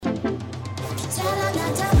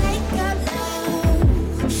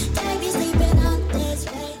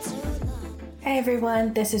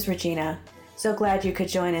everyone, this is Regina. So glad you could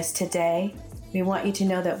join us today. We want you to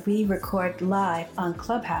know that we record live on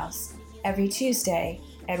Clubhouse every Tuesday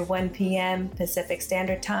at 1 p.m. Pacific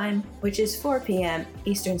Standard Time, which is 4 p.m.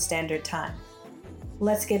 Eastern Standard Time.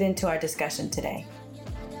 Let's get into our discussion today.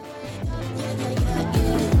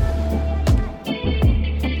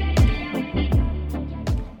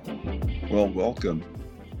 Well, welcome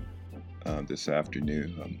this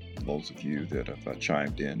afternoon. Those of you that have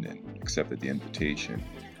chimed in and accepted the invitation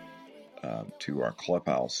to our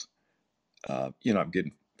Clubhouse. I'm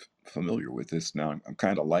getting familiar with this now. I'm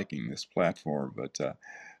kind of liking this platform, but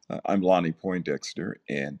I'm Lonnie Poindexter,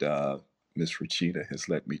 and Miss Regina has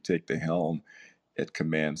let me take the helm at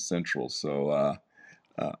Command Central, so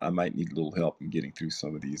I might need a little help in getting through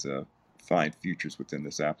some of these fine features within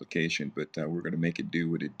this application, but we're going to make it do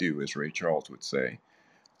what it do, as Ray Charles would say.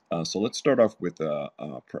 So let's start off with a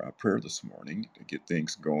prayer this morning to get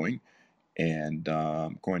things going, and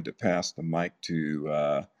I'm going to pass the mic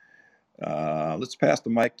to let's pass the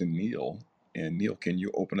mic to Neil. And Neil, can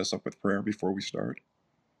you open us up with prayer before we start?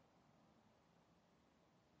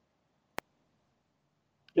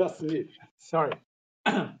 Yes, indeed. Sorry.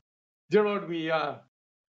 Dear Lord, we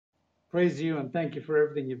praise you and thank you for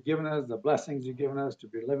everything you've given us, the blessings you've given us to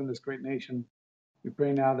be living this great nation. We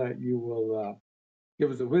pray now that you will give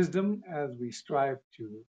us the wisdom as we strive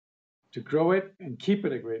to grow it and keep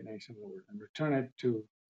it a great nation, Lord, and return it to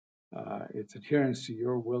its adherence to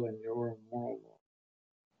your will and your moral law.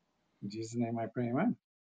 In Jesus' name I pray, amen.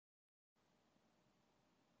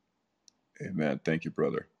 Amen. Thank you,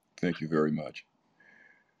 brother. Thank you very much.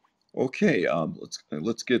 Okay,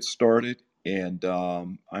 let's get started. And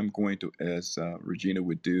I'm going to, as Regina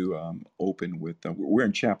would do, open with. We're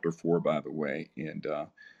in chapter 4, by the way, and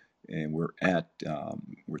we're at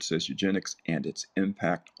where it says eugenics and its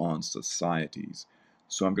impact on societies.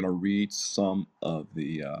 So I'm going to read some of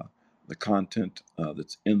the content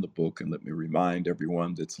that's in the book, and let me remind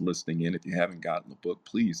everyone that's listening in, if you haven't gotten the book,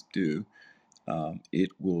 please do. It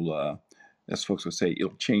will, as folks would say,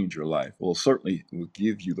 it'll change your life. Well, certainly it will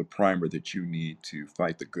give you the primer that you need to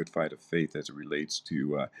fight the good fight of faith as it relates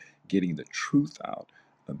to getting the truth out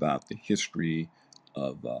about the history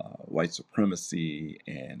of white supremacy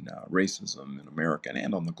and racism in America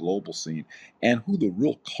and on the global scene, and who the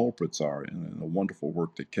real culprits are, and the wonderful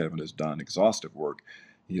work that Kevin has done, exhaustive work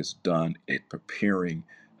he has done at preparing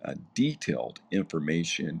detailed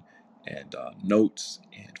information and notes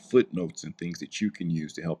and footnotes and things that you can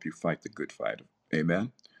use to help you fight the good fight.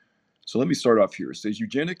 Amen. So let me start off here. It says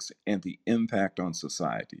eugenics and the impact on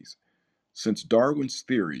societies. Since Darwin's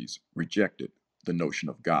theories rejected the notion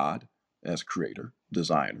of God as creator,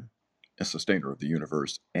 designer, and sustainer of the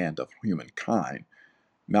universe and of humankind,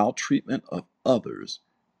 maltreatment of others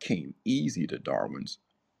came easy to Darwin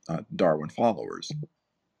followers.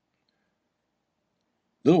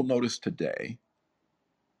 Little notice today,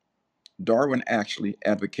 Darwin actually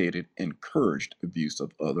advocated and encouraged abuse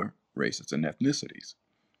of other races and ethnicities.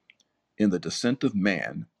 In The Descent of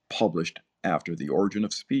Man, published after The Origin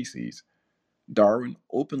of Species, Darwin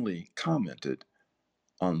openly commented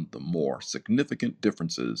on the more significant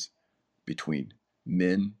differences between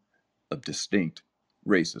men of distinct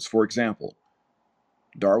races. For example,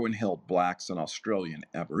 Darwin held blacks and Australian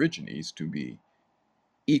Aborigines to be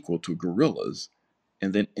equal to gorillas,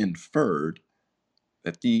 and then inferred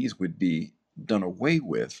that these would be done away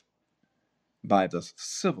with by the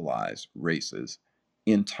civilized races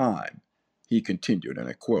in time. He continued, and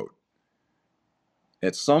I quote,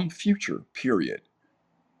 "At some future period,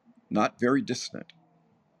 not very distant,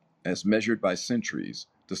 as measured by centuries,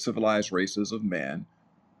 the civilized races of man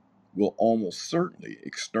will almost certainly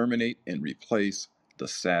exterminate and replace the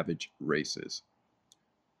savage races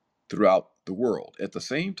throughout the world. At the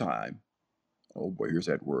same time," oh boy, here's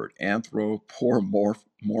that word,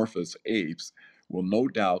 "anthropomorphous apes will no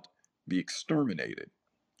doubt be exterminated.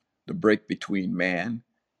 The break between man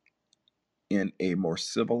in a more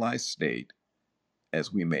civilized state,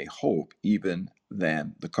 as we may hope, even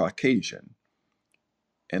than the Caucasian,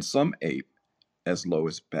 and some ape as low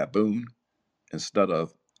as baboon, instead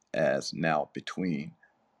of as now between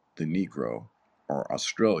the Negro or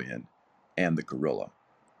Australian and the gorilla."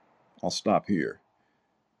 I'll stop here.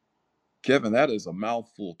 Kevin, that is a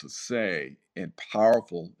mouthful to say and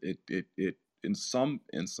powerful. It in some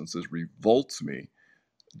instances revolts me,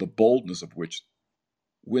 the boldness of which,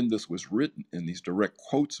 when this was written in these direct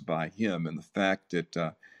quotes by him, and the fact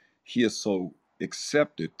that he is so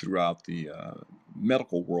accepted throughout the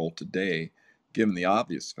medical world today, given the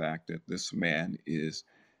obvious fact that this man is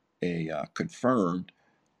a confirmed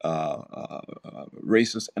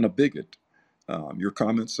racist and a bigot. Your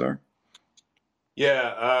comments, sir?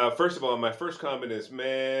 Yeah. First of all, my first comment is,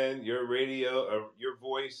 man, your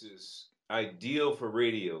voice is ideal for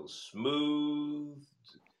radio. Smooth,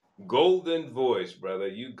 golden voice, brother.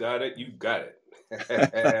 You got it. You got it.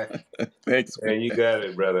 Thanks, man. And you got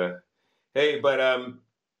it, brother. Hey, but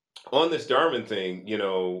on this Darwin thing,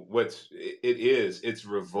 it's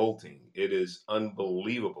revolting. It is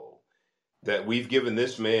unbelievable that we've given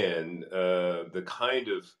this man the kind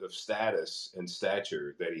of status and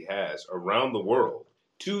stature that he has around the world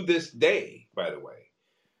to this day, by the way.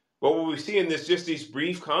 But what we see in this, just these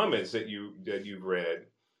brief comments that you've read,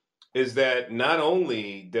 is that not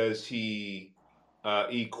only does he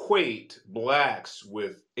equate blacks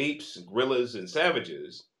with apes, gorillas, and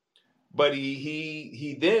savages, but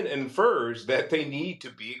he then infers that they need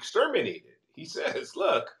to be exterminated. He says,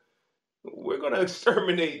 "Look, we're going to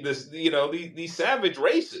exterminate this. These savage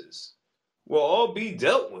races will all be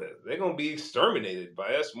dealt with. They're going to be exterminated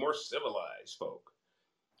by us more civilized folk."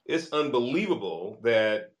 It's unbelievable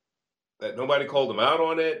that nobody called him out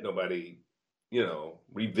on it. Nobody,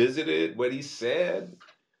 revisited what he said.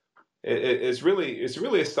 It's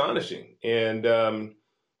really astonishing, and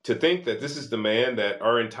to think that this is the man that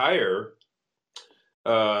our entire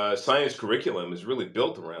science curriculum is really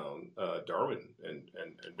built around Darwin and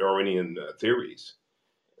Darwinian theories,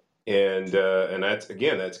 and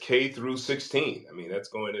that's K through 16. I mean, that's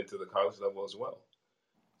going into the college level as well.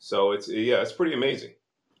 So it's pretty amazing.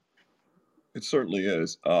 It certainly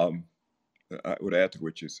is. I would add to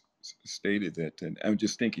what you stated that, and I'm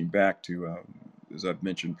just thinking back to, as I've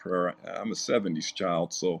mentioned prior, I'm a 70s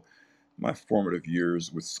child, so my formative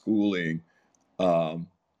years with schooling um,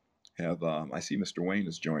 have, I see Mr. Wayne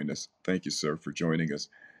has joined us. Thank you, sir, for joining us.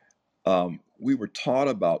 We were taught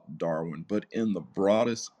about Darwin, but in the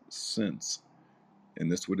broadest sense,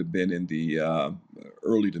 and this would have been in the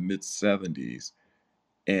early to mid 70s,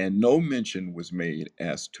 and no mention was made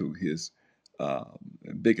as to his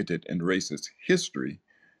bigoted and racist history.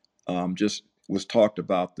 Just was talked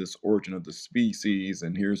about this origin of the species,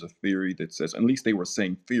 and here's a theory that says, at least they were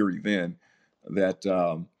saying theory then, that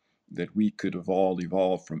that we could have all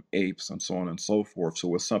evolved from apes and so on and so forth. So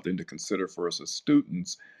it was something to consider for us as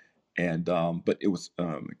students. And but it was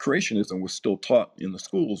creationism was still taught in the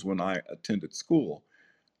schools when I attended school.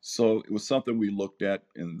 So it was something we looked at,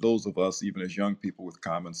 and those of us, even as young people with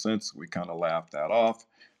common sense, we kind of laughed that off,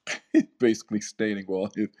 basically stating, well,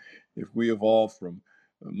 if we evolved from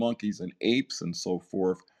monkeys and apes and so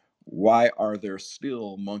forth, why are there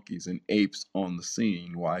still monkeys and apes on the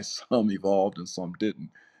scene? Why some evolved and some didn't?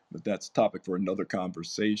 But that's a topic for another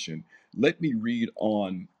conversation. Let me read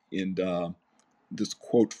on in this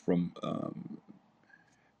quote from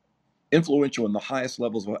influential in the highest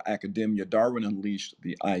levels of academia. Darwin unleashed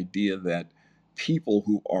the idea that people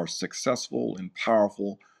who are successful and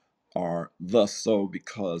powerful are thus so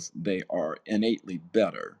because they are innately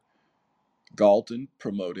better. Galton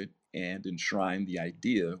promoted and enshrined the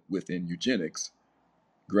idea within eugenics,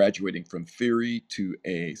 graduating from theory to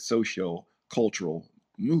a socio-cultural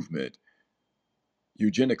movement.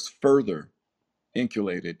 Eugenics further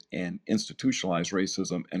inculcated and institutionalized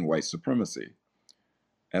racism and white supremacy.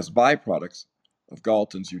 As byproducts of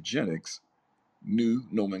Galton's eugenics, new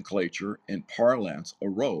nomenclature and parlance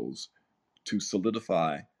arose to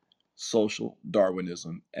solidify social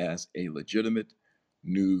Darwinism as a legitimate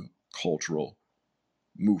new cultural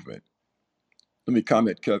movement. Let me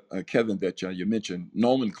comment, Kevin, that you mentioned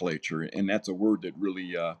nomenclature, and that's a word that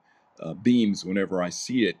really beams whenever I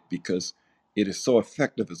see it because it is so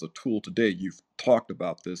effective as a tool today. You've talked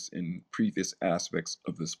about this in previous aspects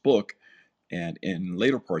of this book and in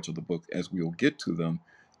later parts of the book as we will get to them.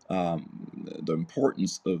 The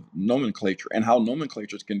importance of nomenclature and how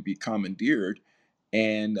nomenclatures can be commandeered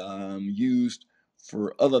and used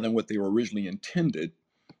for other than what they were originally intended,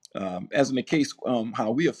 as in the case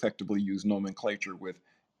how we effectively use nomenclature with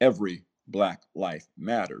every Black Life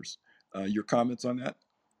Matters. Your comments on that?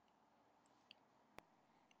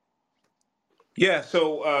 Yeah.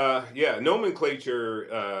 So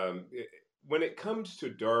nomenclature. When it comes to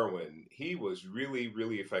Darwin, he was really,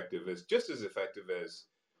 really effective, as just as effective as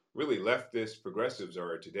really leftist progressives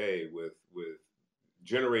are today with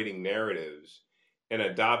generating narratives and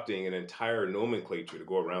adopting an entire nomenclature to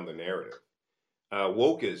go around the narrative.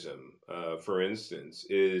 Wokeism, for instance,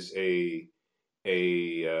 is a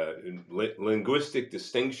linguistic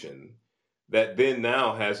distinction that then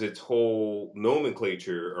now has its whole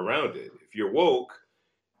nomenclature around it. If you're woke,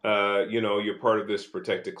 you're part of this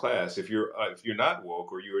protected class. If you're not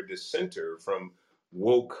woke or you're a dissenter from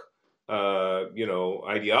woke,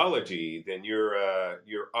 ideology, then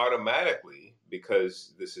you're automatically,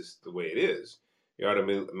 because this is the way it is, you're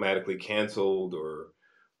automatically canceled, or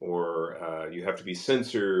you have to be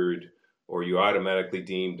censored, or you automatically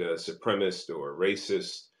deemed a supremacist or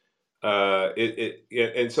racist.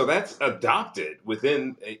 And so that's adopted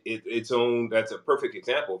within its own. That's a perfect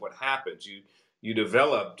example of what happens. You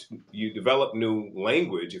develop new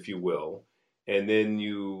language, if you will, and then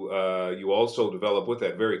you also develop with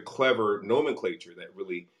that very clever nomenclature that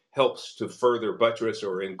really helps to further buttress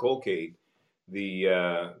or inculcate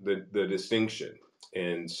the distinction.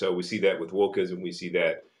 And so we see that with wokeism. We see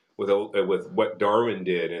that with what Darwin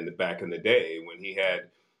did back in the day when he had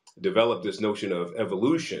developed this notion of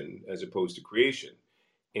evolution as opposed to creation.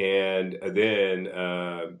 And then,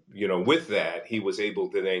 with that, he was able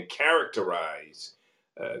to then characterize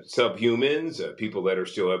subhumans, people that are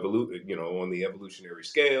still on the evolutionary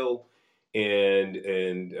scale,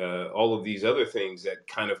 and all of these other things that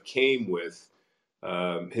kind of came with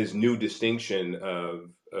his new distinction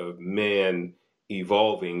of man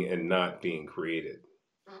evolving and not being created.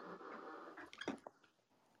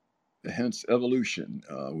 Hence evolution.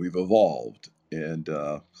 We've evolved and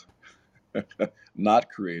not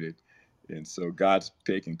created, and so God's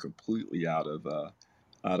taken completely out of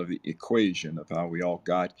the equation of how we all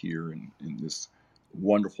got here in this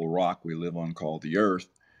wonderful rock we live on called the earth,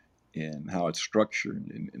 and how it's structured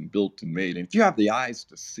and built and made. And if you have the eyes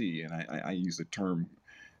to see, and I use the term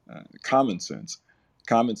common sense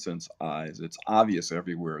eyes, it's obvious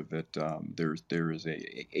everywhere that there is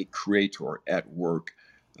a creator at work,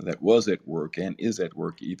 that was at work and is at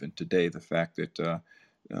work even today. The fact that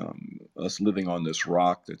us living on this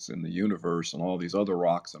rock that's in the universe and all these other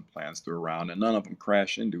rocks and planets that are around, and none of them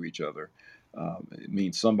crash into each other, it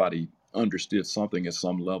means somebody understood something at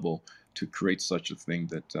some level to create such a thing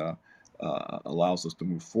that allows us to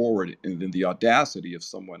move forward. And then the audacity of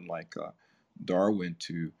someone like Darwin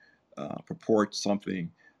to purport something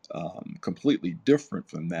completely different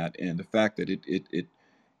from that, and the fact that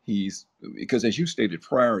he's, because as you stated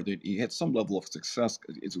prior, that he had some level of success.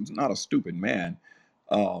 It was not a stupid man.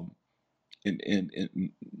 Um,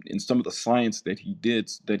 in some of the science that he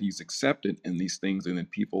did, that he's accepted in these things, and then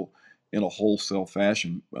people in a wholesale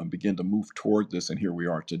fashion begin to move toward this, and here we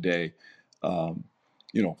are today,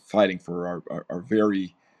 fighting for our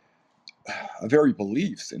very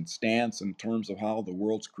beliefs and stance in terms of how the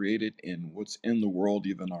world's created and what's in the world,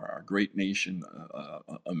 even our great nation,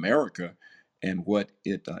 America, and what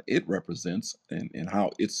it represents, and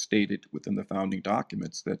how it's stated within the founding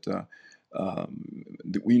documents that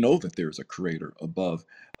we know that there's a creator above.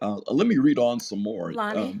 Let me read on some more.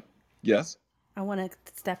 Lonnie, Yes? I want to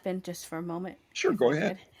step in just for a moment. Sure, go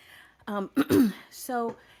ahead.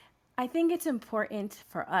 So I think it's important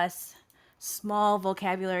for us small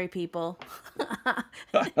vocabulary people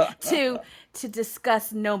to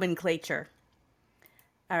discuss nomenclature.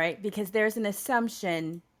 All right, because there's an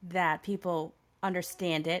assumption that people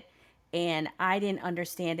understand it, and I didn't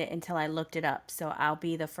understand it until I looked it up. So I'll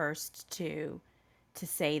be the first to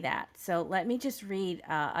say that. So let me just read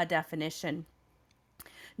a definition.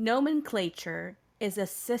 Nomenclature is a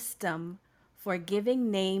system for giving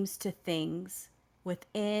names to things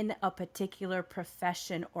within a particular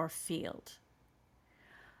profession or field.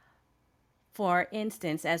 For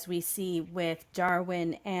instance, as we see with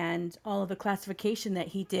Darwin and all of the classification that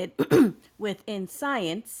he did within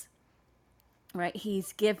science, right?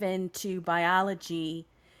 He's given to biology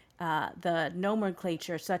the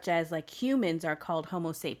nomenclature, such as like humans are called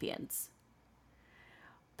Homo sapiens.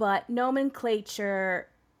 But nomenclature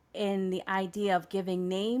in the idea of giving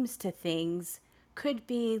names to things could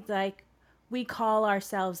be like, we call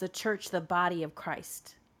ourselves the church, the body of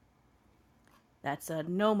Christ. That's a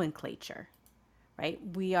nomenclature, right?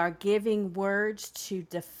 We are giving words to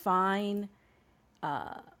define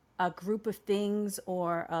a group of things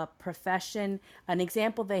or a profession. An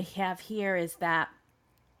example they have here is that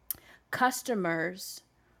customers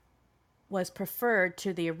was preferred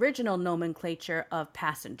to the original nomenclature of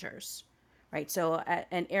passengers, right? So at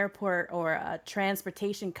an airport or a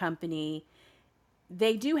transportation company,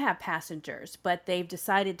 they do have passengers, but they've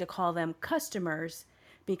decided to call them customers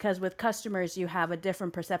because with customers, you have a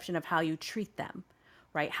different perception of how you treat them,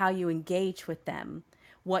 right? How you engage with them,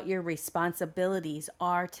 what your responsibilities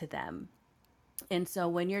are to them. And so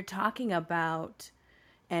when you're talking about,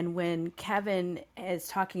 and when Kevin is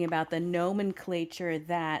talking about the nomenclature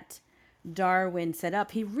that Darwin set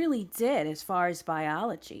up, he really did as far as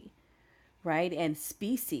biology, right? And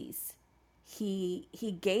species. He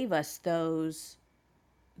gave us those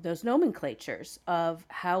nomenclatures of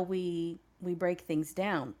how we break things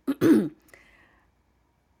down.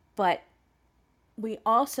 But we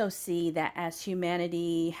also see that as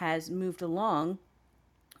humanity has moved along,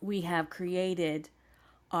 we have created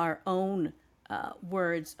our own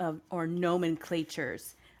words of or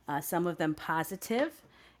nomenclatures, some of them positive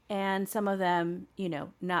and some of them,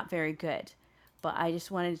 not very good. But I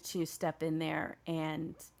just wanted to step in there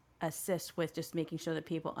and assist with just making sure that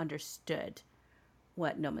people understood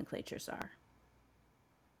what nomenclatures are.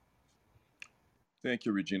 Thank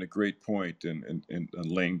you, Regina. Great point, and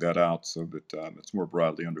laying that out so that it's more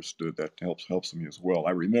broadly understood. That helps me as well.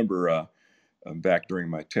 I remember back during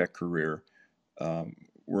my tech career, um,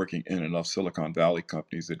 working in enough Silicon Valley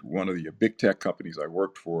companies, that one of the big tech companies I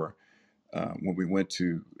worked for, when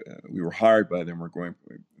we were hired by them, we're going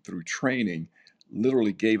through training,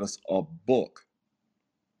 literally gave us a book,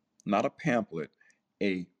 not a pamphlet,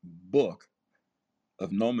 a book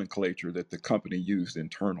of nomenclature that the company used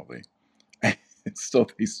internally. And so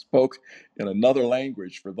they spoke in another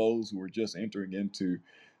language for those who were just entering into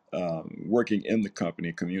working in the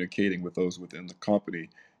company, communicating with those within the company.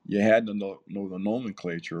 You had to know the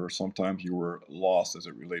nomenclature, or sometimes you were lost as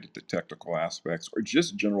it related to technical aspects or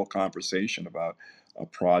just general conversation about a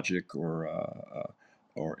project or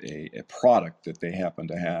a product that they happen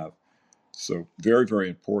to have. So very, very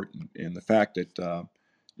important. And the fact that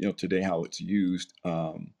today how it's used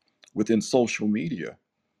within social media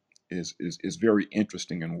is very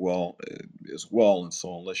interesting and as well. And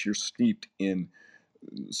so unless you're steeped in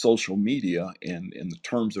social media and the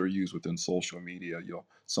terms that are used within social media, you'll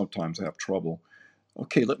sometimes have trouble.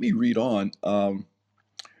 Okay, let me read on.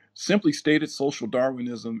 Simply stated, social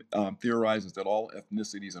Darwinism theorizes that all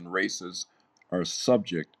ethnicities and races are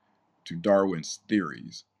subject to Darwin's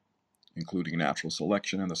theories, including natural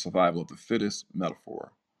selection and the survival of the fittest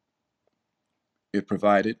metaphor. It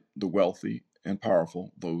provided the wealthy and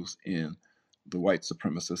powerful, those in the white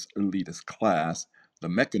supremacist elitist class, the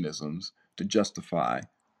mechanisms to justify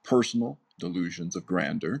personal delusions of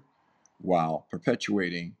grandeur while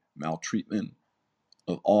perpetuating maltreatment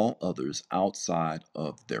of all others outside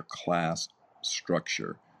of their class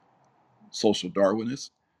structure. Social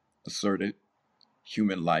Darwinists asserted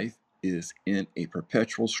human life is in a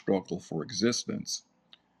perpetual struggle for existence.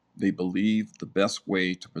 They believe the best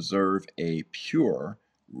way to preserve a pure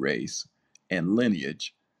race and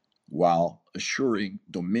lineage while assuring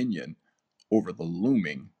dominion over the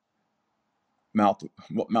looming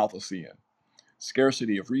Malthusian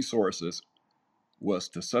scarcity of resources was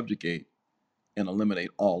to subjugate and eliminate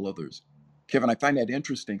all others. Kevin, I find that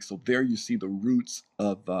interesting. So there you see the roots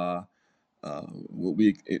of what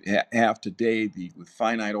we have today, with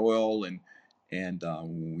finite oil and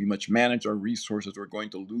we must manage our resources. We're going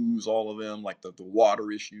to lose all of them, like the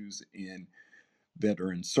water issues that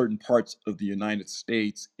are in certain parts of the United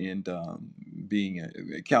States. And being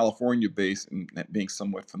a California based and being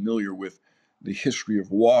somewhat familiar with the history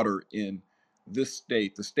of water in this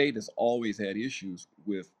state, the state has always had issues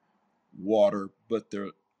with water, but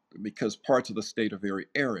because parts of the state are very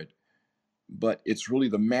arid. But it's really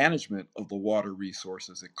the management of the water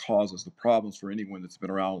resources that causes the problems for anyone that's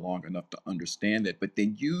been around long enough to understand it. But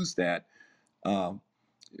they use that, um,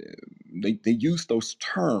 they use those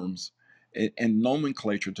terms and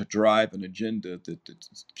nomenclature to drive an agenda that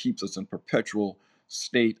keeps us in perpetual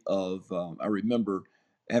state of. I remember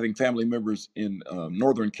having family members in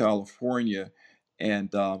Northern California, and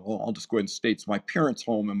well, I'll just go ahead and state it's my parents'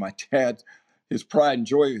 home, and my dad, his pride and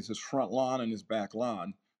joy is his front lawn and his back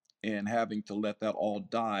lawn, and having to let that all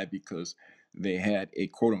die because they had a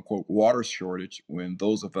quote unquote water shortage, when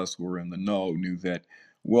those of us who were in the know knew that,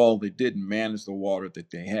 well, they didn't manage the water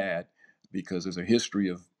that they had because there's a history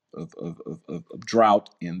of drought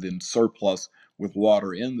and then surplus with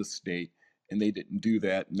water in the state, and they didn't do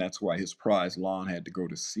that, and that's why his prize lawn had to go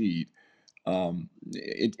to seed. I'm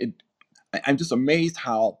just amazed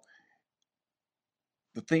how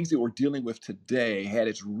the things that we're dealing with today had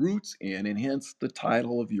its roots in, and hence the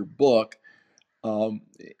title of your book, um,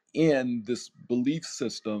 in this belief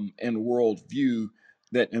system and worldview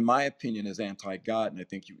that, in my opinion, is anti-God, and I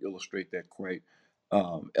think you illustrate that quite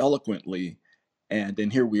eloquently. And then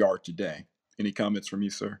here we are today. Any comments from you,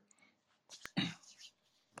 sir?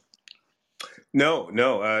 No,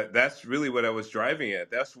 that's really what I was driving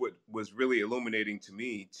at. That's what was really illuminating to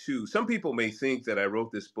me, too. Some people may think that I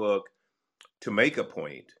wrote this book to make a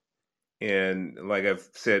point. And like I've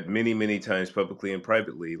said many, many times publicly and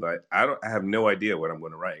privately, like I have no idea what I'm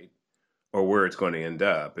going to write or where it's going to end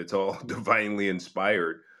up. It's all divinely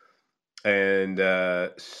inspired. And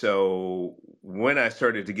so when I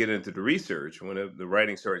started to get into the research, when the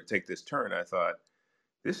writing started to take this turn, I thought,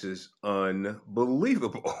 this is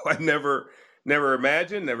unbelievable. I never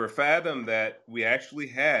imagined, never fathomed that we actually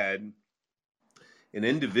had an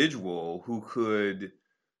individual who could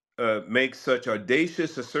make such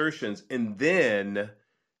audacious assertions and then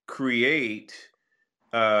create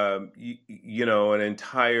an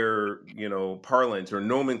entire, parlance or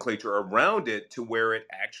nomenclature around it to where it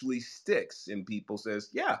actually sticks and people says,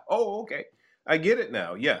 yeah, oh, okay, I get it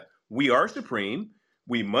now. Yeah, we are supreme.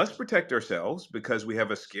 We must protect ourselves because we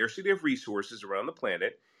have a scarcity of resources around the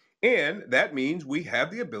planet. And that means we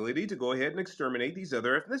have the ability to go ahead and exterminate these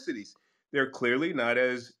other ethnicities. They're clearly not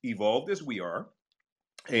as evolved as we are.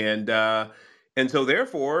 And so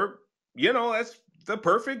therefore, that's the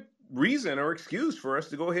perfect reason or excuse for us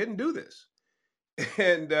to go ahead and do this.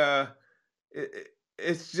 And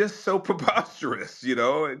it's just so preposterous,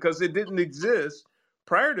 because it didn't exist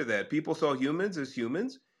prior to that. People saw humans as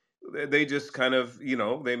humans. They just kind of,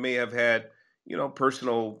 they may have had,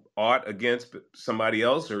 personal ought against somebody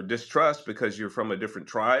else or distrust because you're from a different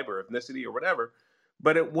tribe or ethnicity or whatever.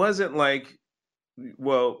 But it wasn't like,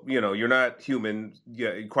 well, you're not human,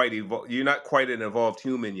 yeah, you're not quite an evolved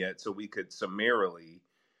human yet, so we could summarily,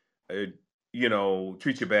 uh,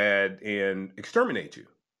 treat you bad and exterminate you.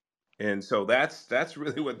 And so that's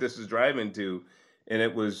really what this is driving to, and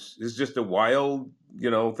it's just a wild,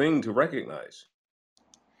 thing to recognize.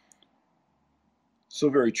 So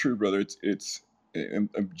very true, brother.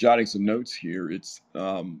 I'm jotting some notes here. It's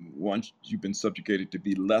once you've been subjugated to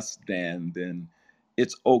be less than, then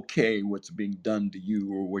it's okay what's being done to you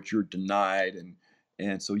or what you're denied,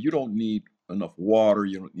 and so you don't need enough water,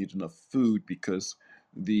 you don't need enough food because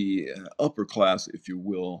the upper class, if you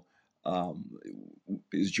will, um,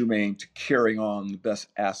 is germane to carrying on the best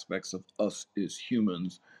aspects of us as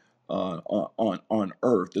humans on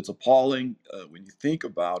Earth. It's appalling when you think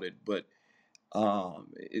about it, but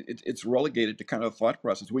it's relegated to kind of a thought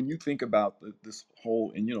process. When you think about this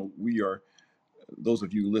whole, and we are, those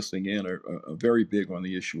of you listening in are very big on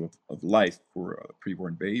the issue of life for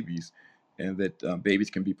preborn babies, and that babies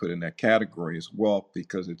can be put in that category as well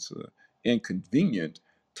because it's an inconvenient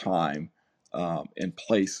time and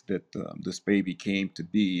place that this baby came to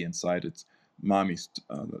be inside its mommy's,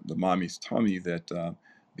 the mommy's tummy, that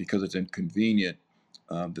because it's inconvenient,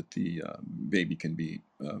 that the baby can be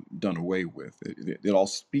done away with. It all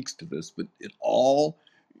speaks to this, but it all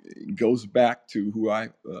goes back to who I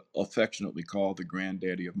affectionately call the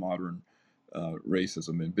granddaddy of modern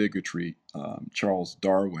racism and bigotry, Charles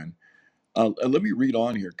Darwin. Let me read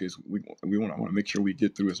on here because we want to make sure we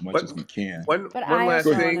get through as much But as we can. But one I last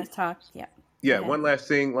also want thing. to talk. Yeah. Go Yeah, ahead. one last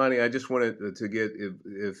thing, Lonnie. I just wanted to get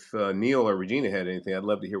if Neil or Regina had anything. I'd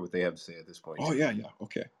love to hear what they have to say at this point Oh too. yeah,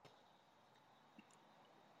 okay.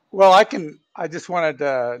 Well, I just wanted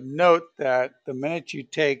to note that the minute you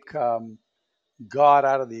take God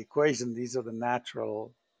out of the equation, these are the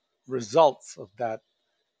natural results of that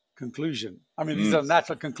conclusion. I mean, these are Mm.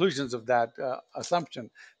 natural conclusions of that assumption.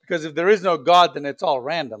 Because if there is no God, then it's all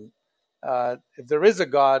random. If there is a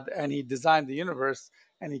God and he designed the universe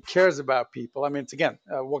and he cares about people, I mean, it's again,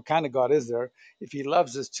 what kind of God is there? If he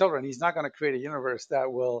loves his children, he's not going to create a universe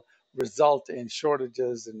that will result in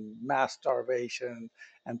shortages and mass starvation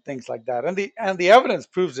and things like that. And the evidence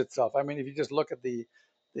proves itself. I mean, if you just look at the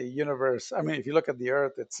universe, I mean, if you look at the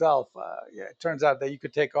Earth itself, yeah, it turns out that you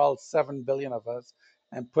could take all 7 billion of us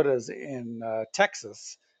and put us in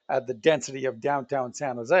Texas at the density of downtown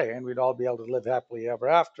San Jose, and we'd all be able to live happily ever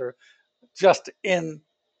after just in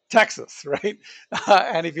Texas, right?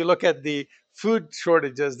 And if you look at the food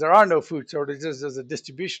shortages, there are no food shortages. There's a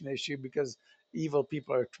distribution issue because evil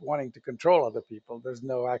people are wanting to control other people. There is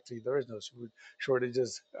no food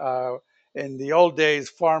shortages. In the old days,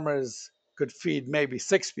 farmers could feed maybe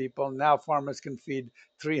 6 people. Now farmers can feed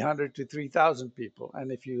 300 to 3,000 people.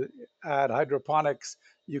 And if you add hydroponics,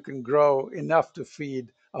 you can grow enough to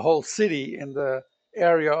feed a whole city in the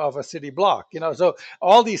area of a city block. So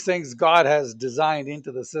all these things God has designed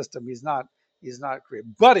into the system. He's not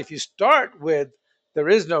created. But if you start with there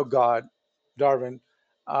is no God, Darwin,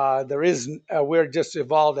 we're just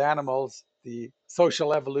evolved animals. The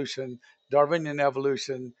social evolution, Darwinian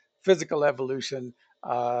evolution, physical evolution,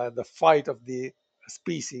 the fight of the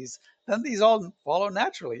species, then these all follow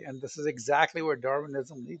naturally. And this is exactly where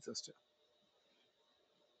Darwinism leads us to.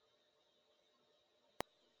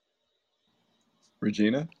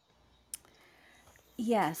 Regina?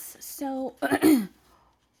 Yes. So,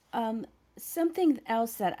 something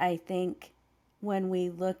else that I think when we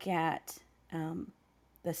look at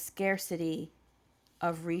the scarcity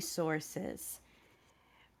of resources,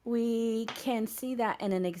 we can see that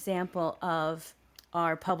in an example of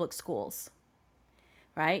our public schools,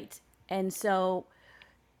 right? And so,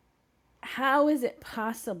 how is it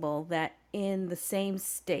possible that in the same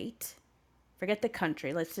state, forget the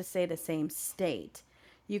country, let's just say the same state,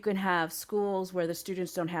 You can have schools where the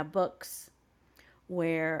students don't have books,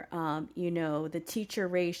 where, the teacher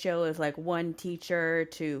ratio is like one teacher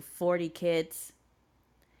to 40 kids,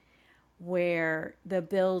 where the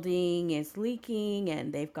building is leaking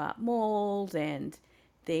and they've got mold and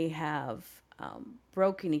they have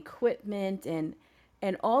broken equipment and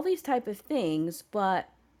all these type of things. But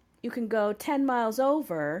you can go 10 miles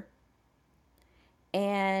over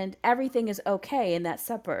and everything is okay in that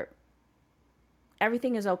suburb.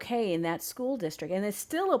 Everything is okay in that school district. And it's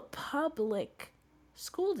still a public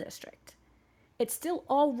school district. It's still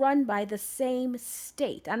all run by the same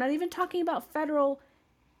state. I'm not even talking about federal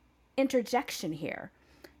interjection here.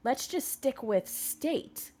 Let's just stick with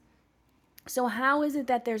state. So how is it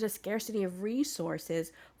that there's a scarcity of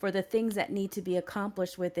resources for the things that need to be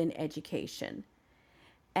accomplished within education?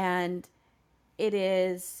 And it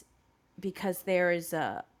is because there is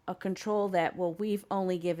a control that, well, we've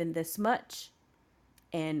only given this much,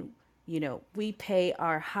 and we pay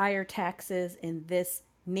our higher taxes in this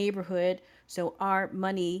neighborhood, so our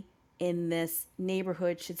money in this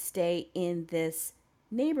neighborhood should stay in this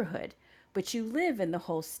neighborhood. But you live in the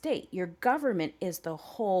whole state. Your government is the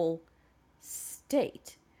whole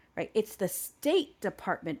state, right? It's the State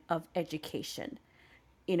Department of Education.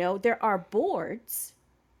 There are boards,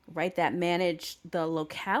 right, that manage the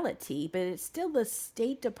locality, but it's still the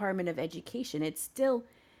State Department of Education. It's still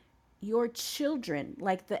your children.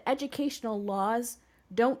 Like, the educational laws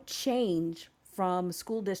don't change from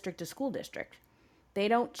school district to school district. They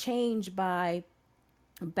don't change by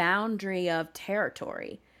boundary of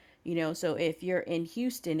territory. So if you're in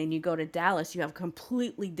Houston and you go to Dallas, you have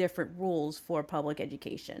completely different rules for public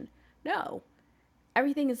education. No,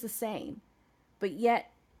 everything is the same. But yet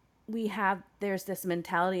there's this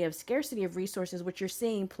mentality of scarcity of resources, which you're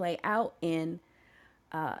seeing play out in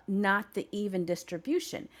not the even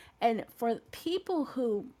distribution. And for people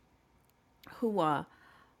who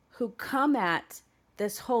come at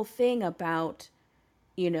this whole thing about,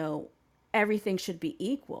 everything should be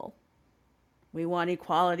equal, we want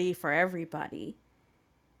equality for everybody,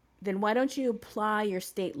 then why don't you apply your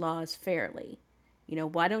state laws fairly?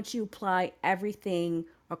 Why don't you apply everything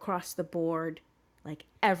across the board, like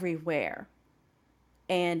everywhere?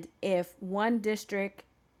 And if one district,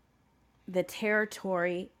 the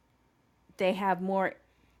territory, they have more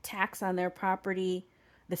tax on their property,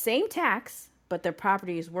 the same tax, but their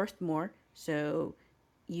property is worth more, so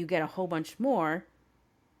you get a whole bunch more.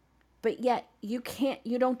 But yet you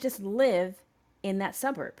don't just live in that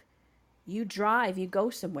suburb. You drive, you go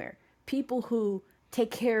somewhere. People who take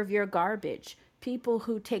care of your garbage, people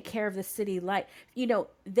who take care of the city light,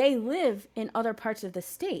 they live in other parts of the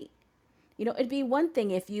state. It'd be one thing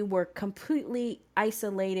if you were completely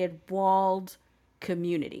isolated, walled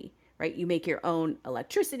community, right? You make your own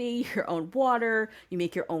electricity, your own water, you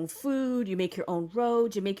make your own food, you make your own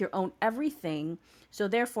roads, you make your own everything. So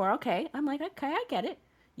therefore, okay, I'm like, okay, I get it.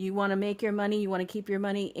 You want to make your money, you want to keep your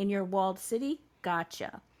money in your walled city?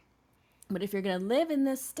 Gotcha. But if you're going to live in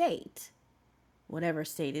this state, whatever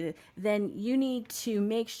state it is, then you need to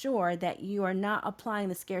make sure that you are not applying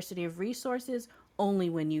the scarcity of resources only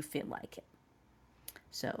when you feel like it.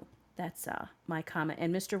 So that's my comment.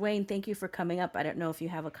 And Mr. Wayne, thank you for coming up. I don't know if you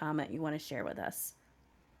have a comment you want to share with us.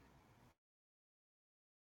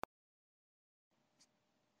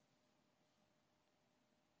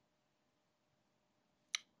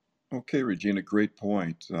 Okay, Regina, great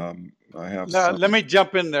point. I have Now, let me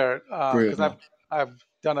jump in there because Now. I've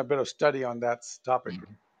done a bit of study on that topic.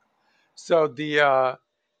 Mm-hmm. So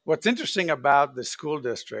what's interesting about the school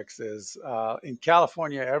districts is in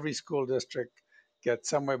California, every school district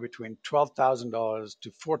gets somewhere between $12,000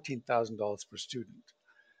 to $14,000 per student.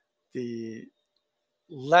 The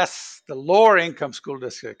lower income school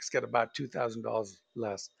districts get about $2,000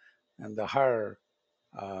 less, and the higher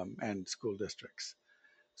end school districts.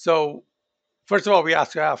 So first of all, we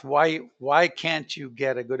have to ask why can't you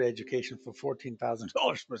get a good education for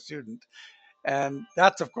 $14,000 per student? And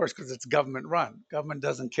that's, of course, because it's government run. Government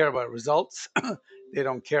doesn't care about results. They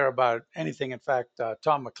don't care about anything. In fact,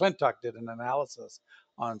 Tom McClintock did an analysis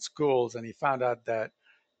on schools, and he found out that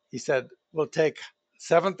he said, we'll take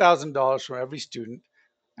 $7,000 from every student,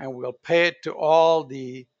 and we'll pay it to all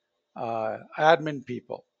the admin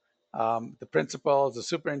people, the principals, the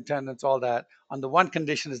superintendents, all that, on the one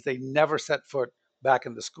condition is they never set foot back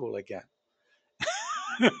in the school again.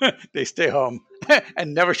 They stay home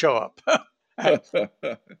and never show up. And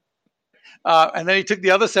then he took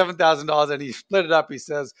the other $7,000 and he split it up. He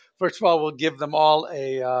says, first of all, we'll give them all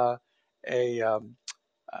a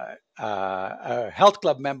health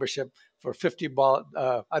club membership for I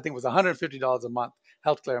think it was $150 a month.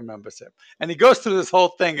 healthcare membership. And he goes through this whole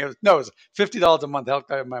thing. It's $50 a month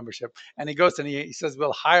healthcare membership. And he goes and he says,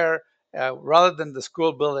 we'll hire, rather than the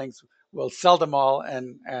school buildings, we'll sell them all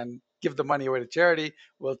and give the money away to charity.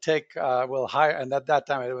 We'll hire. And at that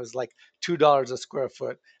time, it was like $2 a square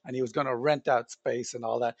foot. And he was going to rent out space and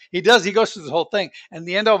all that. He goes through this whole thing. And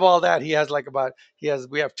the end of all that, we have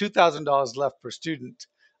 $2,000 left per student.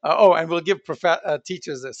 And we'll give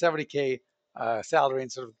teachers a $70K salary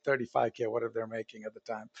instead of $35K, whatever they're making at the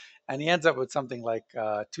time. And he ends up with something like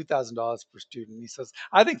 $2,000 per student. He says,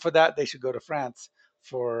 I think for that, they should go to France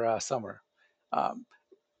for summer.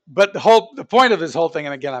 But the point of his whole thing,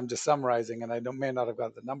 and again, I'm just summarizing, and I may not have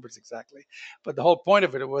got the numbers exactly, but the whole point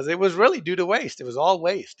of it was really due to waste. It was all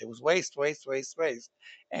waste. It was waste.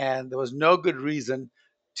 And there was no good reason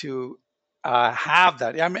to have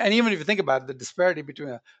that. I mean, and even if you think about it, the disparity between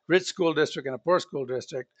a rich school district and a poor school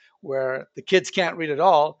district, where the kids can't read at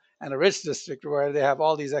all, and a rich district where they have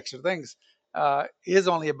all these extra things, is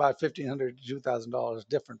only about $1,500 to $2,000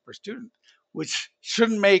 different per student, which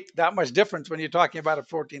shouldn't make that much difference when you're talking about a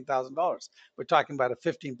 $14,000. We're talking about a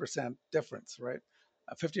 15% difference, right?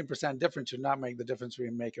 A 15% difference should not make the difference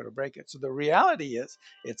between make it or break it. So the reality is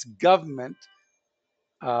it's government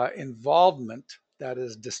involvement that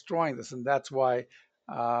is destroying this. And that's why,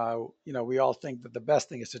 we all think that the best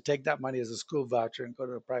thing is to take that money as a school voucher and go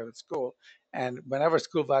to a private school. And whenever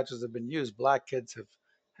school vouchers have been used, Black kids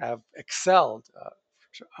have excelled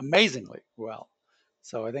amazingly well.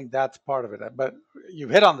 So I think that's part of it. But you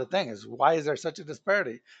hit on the thing is, why is there such a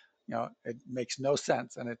disparity? It makes no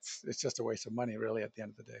sense. And it's just a waste of money, really, at the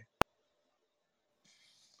end of the day.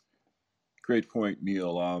 Great point,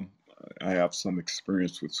 Neil. I have some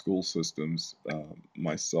experience with school systems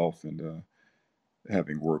myself, and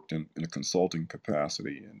having worked in a consulting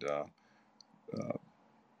capacity, and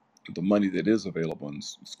the money that is available in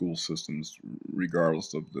school systems,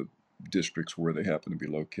 regardless of the districts where they happen to be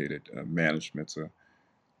located, management's a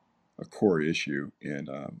core issue, and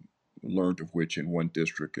learned of which in one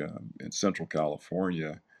district in Central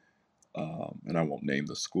California, and I won't name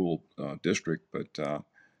the school district, but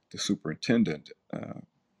the superintendent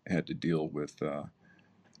had to deal with a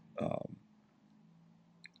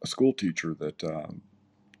school teacher that,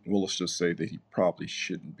 well, let's just say that he probably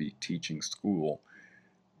shouldn't be teaching school,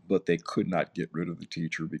 but they could not get rid of the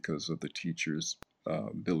teacher because of the teacher's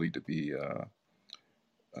ability to be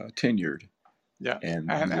tenured. Yeah, and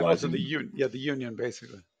also the union,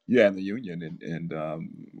 basically. Yeah, and the union, and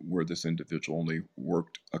where this individual only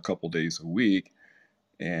worked a couple days a week,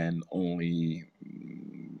 and only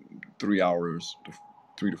 3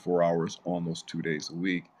 to 4 hours on those 2 days a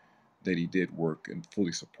week that he did work, and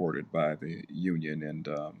fully supported by the union, and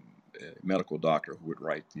a medical doctor who would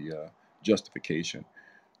write the justification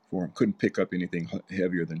for him. Couldn't pick up anything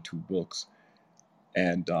heavier than 2 books.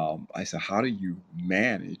 And I said, how do you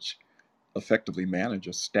effectively manage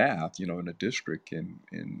a staff, in a district? And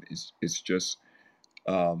it's just,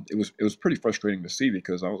 it was pretty frustrating to see,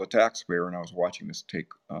 because I was a taxpayer and I was watching this take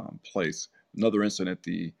place. Another incident,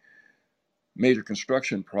 the major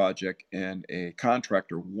construction project, and a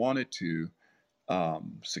contractor wanted to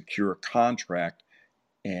secure a contract,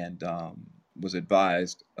 and was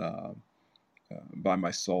advised by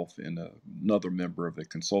myself and another member of the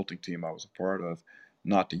consulting team I was a part of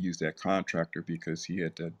not to use that contractor, because he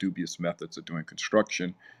had dubious methods of doing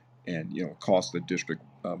construction, and cost the district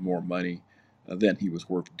more money than he was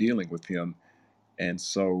worth dealing with him. And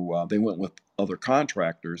so they went with other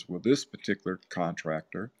contractors. Well, this particular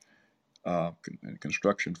contractor,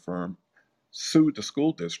 construction firm, sued the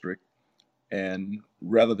school district, and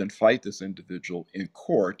rather than fight this individual in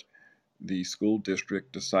court, the school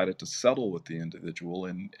district decided to settle with the individual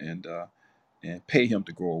and pay him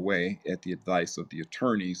to go away at the advice of the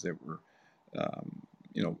attorneys that were,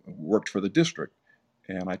 worked for the district.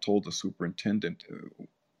 And I told the superintendent,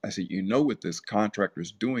 I said, what this contractor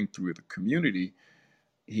is doing through the community?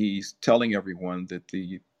 He's telling everyone that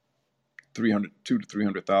the $200,000 to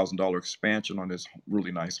 $300,000 expansion on his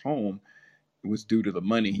really nice home was due to the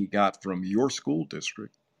money he got from your school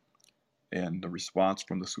district. And the response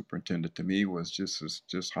from the superintendent to me was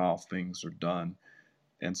just how things are done.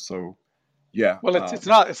 And so, yeah. Well,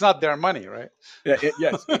 it's not their money, right?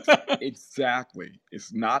 Yes, exactly.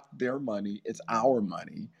 It's not their money; it's our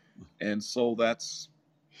money, and so that's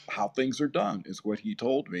how things are done, is what he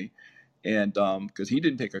told me. And because he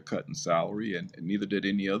didn't take a cut in salary, and neither did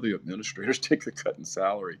any other administrators take a cut in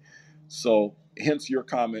salary. So hence your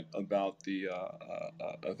comment about the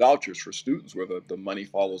vouchers for students, where the money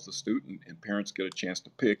follows the student and parents get a chance to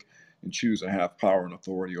pick and choose and have power and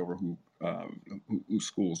authority over who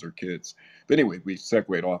schools their kids. But anyway, we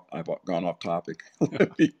segued off. I've gone off topic.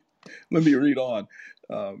 Let me read on.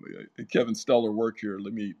 Kevin, stellar work here.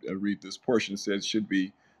 Let me read this portion. It says, should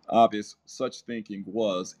be obvious, such thinking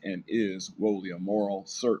was and is woefully immoral.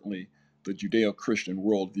 Certainly, the Judeo-Christian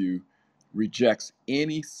worldview rejects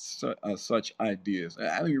any such ideas.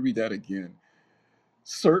 Let me read that again.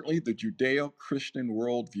 Certainly, the Judeo-Christian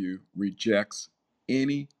worldview rejects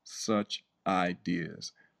any such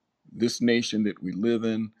ideas. This nation that we live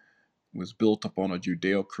in was built upon a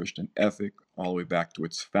Judeo-Christian ethic all the way back to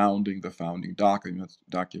its founding, the founding documents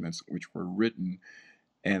which were written.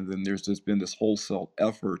 And then there's just been this wholesale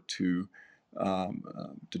effort to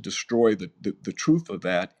destroy the truth of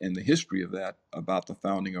that and the history of that about the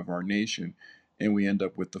founding of our nation. And we end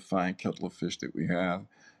up with the fine kettle of fish that we have.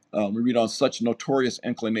 We read on, such notorious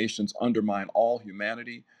inclinations undermine all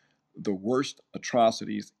humanity. The worst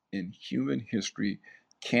atrocities in human history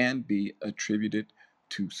can be attributed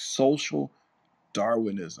to social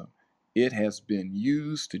Darwinism. It has been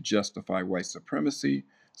used to justify white supremacy,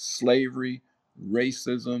 slavery,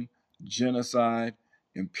 racism, genocide,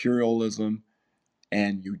 imperialism,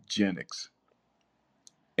 and eugenics.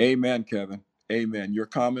 Amen, Kevin. Amen. Your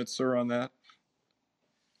comments, sir, on that?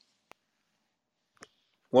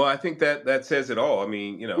 Well, I think that says it all. I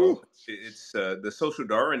mean, Whew. it's the social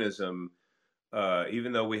Darwinism.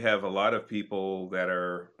 Even though we have a lot of people that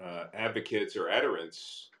are advocates or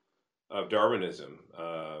adherents of Darwinism,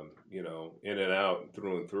 in and out, and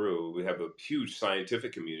through, we have a huge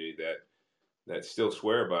scientific community that still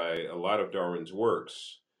swear by a lot of Darwin's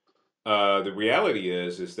works. The reality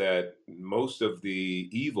is that most of the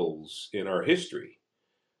evils in our history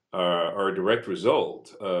are a direct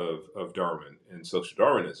result of Darwin and social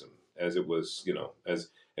Darwinism, as it was,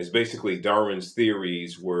 as basically Darwin's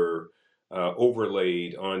theories were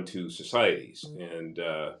overlaid onto societies, and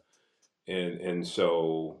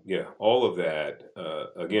so all of that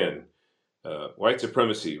again. White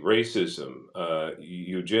supremacy, racism,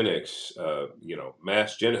 eugenics,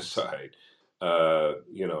 mass genocide,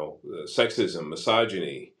 sexism,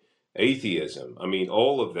 misogyny, atheism. I mean,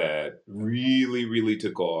 all of that really, really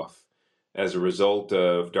took off as a result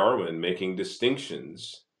of Darwin making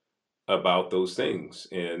distinctions about those things,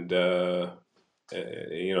 and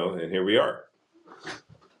and here we are.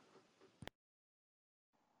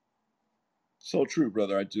 So true,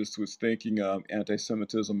 brother. I just was thinking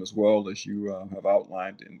anti-Semitism as well, as you have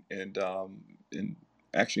outlined, and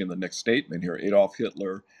actually in the next statement here, Adolf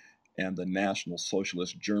Hitler and the National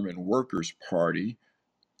Socialist German Workers' Party,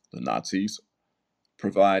 the Nazis,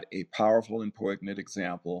 provide a powerful and poignant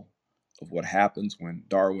example of what happens when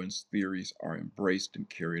Darwin's theories are embraced and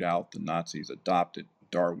carried out. The Nazis adopted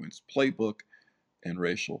Darwin's playbook and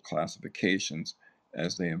racial classifications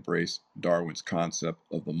as they embrace Darwin's concept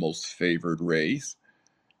of the most favored race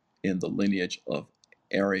in the lineage of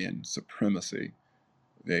Aryan supremacy.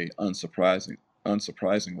 They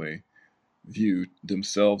unsurprisingly viewed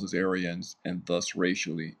themselves as Aryans and thus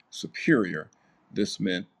racially superior. This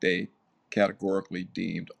meant they categorically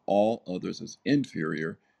deemed all others as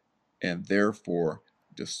inferior and therefore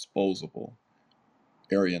disposable.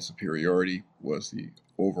 Aryan superiority was the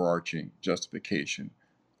overarching justification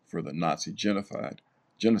for the Nazi genocide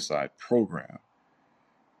program.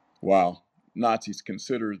 While Nazis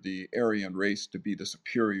considered the Aryan race to be the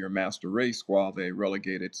superior master race, while they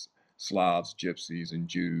relegated Slavs, Gypsies, and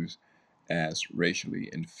Jews as racially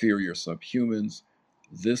inferior subhumans,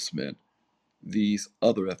 this meant these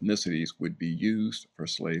other ethnicities would be used for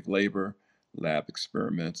slave labor, lab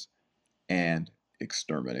experiments, and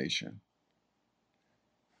extermination.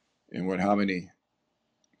 And how many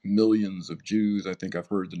millions of Jews? I think I've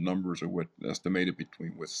heard the numbers are estimated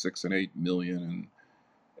between 6 and 8 million,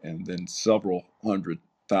 and then several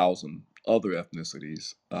 100,000 other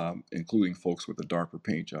ethnicities, including folks with a darker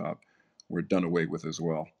paint job, were done away with as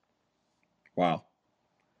well. Wow.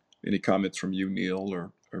 Any comments from you, Neil,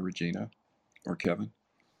 or Regina, or Kevin,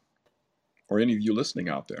 or any of you listening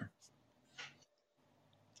out there?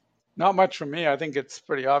 Not much from me. I think it's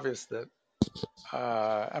pretty obvious that,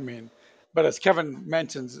 but as Kevin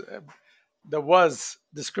mentions, there was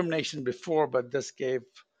discrimination before, but this gave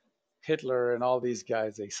Hitler and all these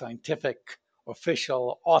guys a scientific,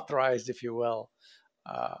 official, authorized, if you will,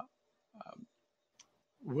 uh,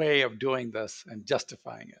 way of doing this and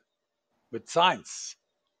justifying it with science.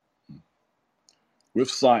 With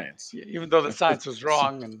science. Even though the science was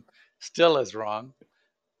wrong and still is wrong.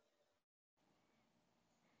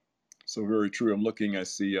 So very true. I'm looking, I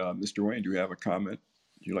see Mr. Wayne, do you have a comment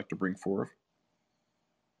you'd like to bring forth?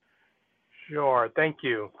 Sure, thank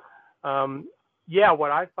you. Yeah,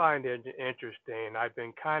 what I find interesting, I've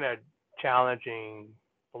been kind of challenging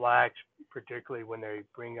blacks, particularly when they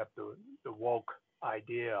bring up the woke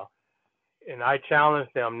idea. And I challenge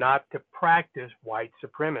them not to practice white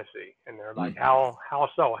supremacy. And they're like, how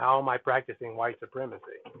so? How am I practicing white supremacy?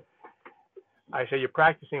 I say, you're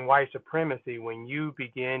practicing white supremacy when you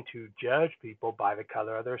begin to judge people by the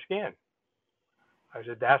color of their skin. I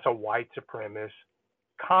said, that's a white supremacist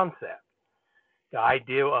concept. The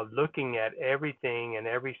idea of looking at everything and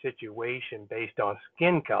every situation based on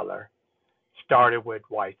skin color started with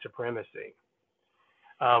white supremacy.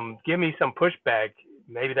 Give me some pushback.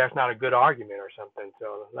 Maybe that's not a good argument or something.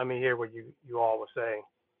 So let me hear what you all will say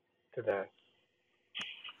to that.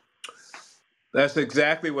 That's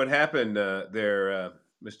exactly what happened there,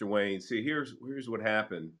 Mr. Wayne. See, here's what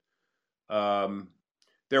happened.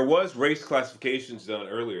 There was race classifications done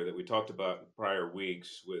earlier that we talked about in prior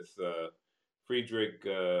weeks with Friedrich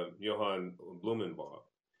Johann Blumenbach,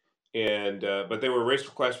 and but they were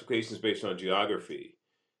racial classifications based on geography.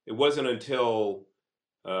 It wasn't until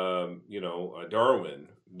Darwin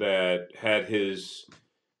that had his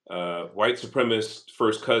white supremacist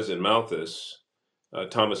first cousin Malthus,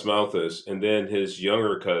 Thomas Malthus, and then his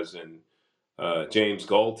younger cousin James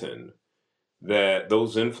Galton, that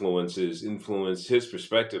those influences influenced his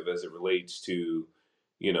perspective as it relates to,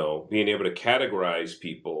 being able to categorize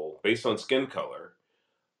people based on skin color,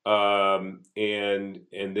 and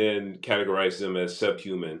then categorize them as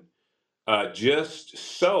subhuman, just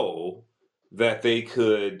so that they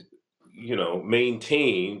could,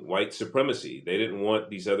 maintain white supremacy. They didn't want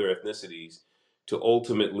these other ethnicities to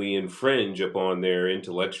ultimately infringe upon their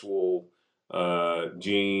intellectual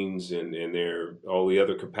genes and their all the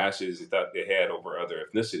other capacities they thought they had over other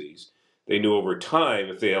ethnicities. They knew over time,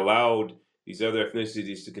 if they allowed these other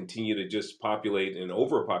ethnicities to continue to just populate and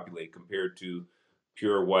overpopulate compared to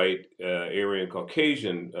pure white Aryan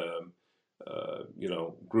Caucasian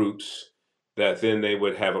groups, that then they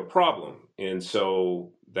would have a problem. And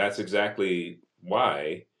so that's exactly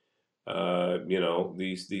why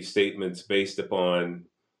these statements based upon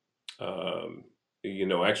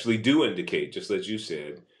actually do indicate, just as you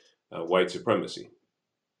said, white supremacy.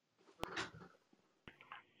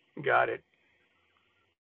 Got it.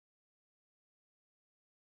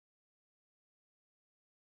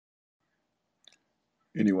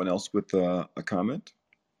 Anyone else with a comment?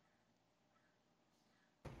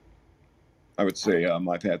 I would say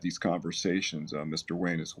I've had these conversations, Mr.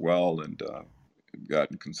 Wayne as well, and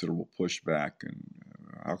gotten considerable pushback. And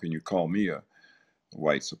how can you call me a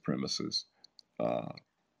white supremacist?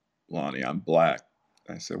 Lonnie, I'm black.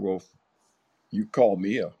 I said, well, you call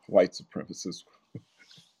me a white supremacist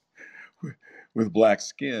with black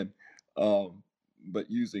skin, but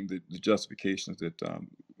using the justifications that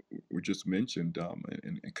were just mentioned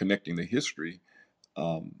and connecting the history,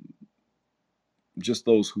 just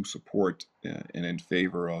those who support and in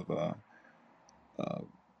favor of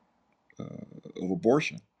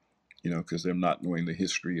abortion, because they're not knowing the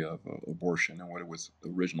history of abortion and what its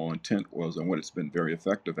original intent was and what it's been very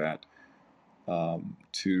effective at.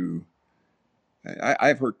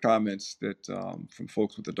 I've heard comments that from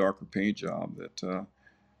folks with a darker paint job that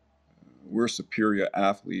we're superior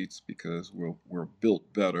athletes because we're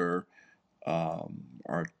built better.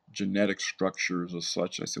 Our genetic structures are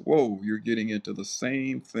such. I said, whoa, you're getting into the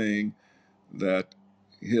same thing that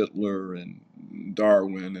Hitler and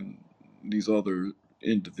Darwin and these other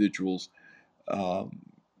individuals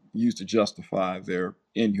used to justify their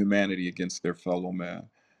inhumanity against their fellow man.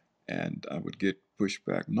 And I would get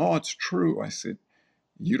pushback. No, it's true. I said,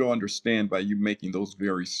 you don't understand by you making those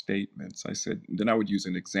very statements. I said, then I would use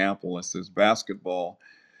an example that says basketball,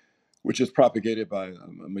 which is propagated by a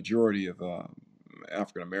majority of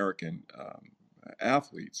African American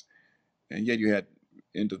athletes. And yet you had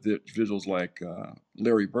individuals like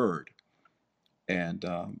Larry Bird and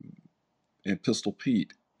Pistol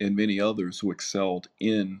Pete and many others who excelled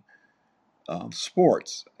in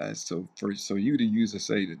sports. So you to use to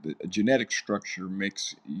say that the genetic structure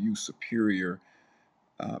makes you superior.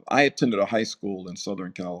 I attended a high school in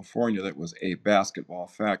Southern California that was a basketball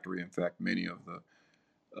factory. In fact, many of the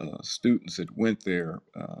students that went there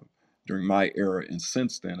during my era and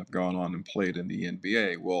since then have gone on and played in the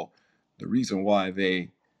NBA. Well, the reason why they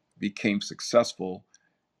became successful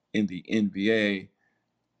in the NBA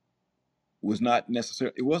was not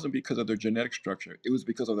necessarily, it wasn't because of their genetic structure, it was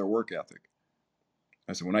because of their work ethic.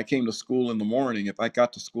 I said, when I came to school in the morning, if I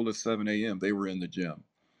got to school at 7 a.m., they were in the gym.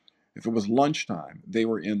 If it was lunchtime, they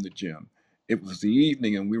were in the gym. It was the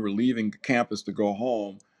evening and we were leaving the campus to go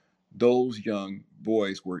home. Those young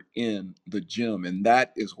boys were in the gym, and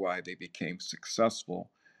that is why they became successful.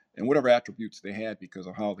 And whatever attributes they had because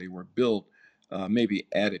of how they were built, maybe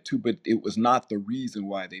added to, but it was not the reason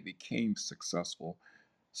why they became successful.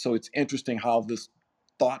 So it's interesting how this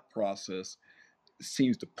thought process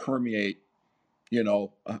seems to permeate,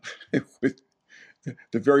 with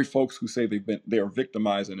the very folks who say they are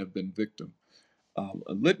victimized and have been victim.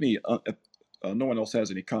 Let me, if no one else has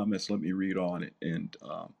any comments, let me read on it and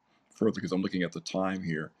further because I'm looking at the time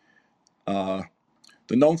here. Uh,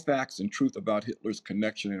 the known facts and truth about Hitler's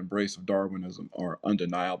connection and embrace of Darwinism are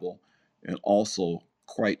undeniable and also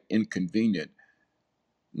quite inconvenient,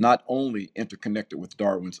 not only interconnected with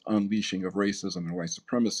Darwin's unleashing of racism and white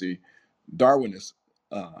supremacy. Darwinist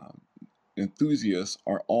uh, enthusiasts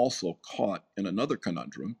are also caught in another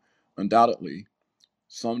conundrum. Undoubtedly,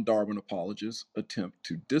 some Darwin apologists attempt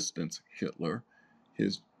to distance Hitler,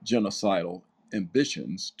 his genocidal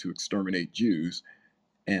ambitions to exterminate Jews,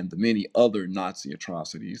 and the many other Nazi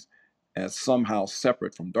atrocities as somehow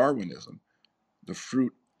separate from Darwinism. The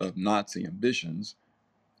fruit of Nazi ambitions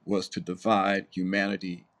was to divide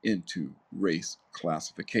humanity into race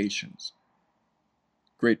classifications.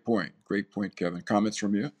 Great point. Great point, Kevin. Comments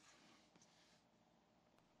from you?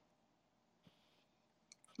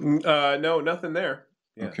 No, nothing there.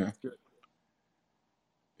 Yeah. Okay.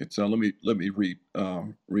 It's let me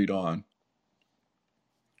read on.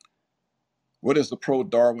 What is the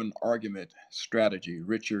pro-Darwin argument strategy?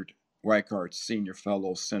 Richard Weikart, Senior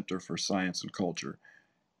Fellow, Center for Science and Culture,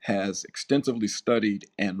 has extensively studied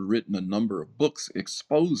and written a number of books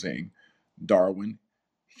exposing Darwin,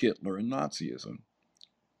 Hitler, and Nazism.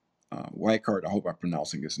 Weikart, I hope I'm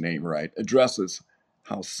pronouncing his name right, addresses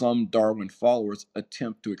how some Darwin followers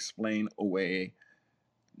attempt to explain away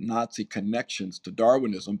Nazi connections to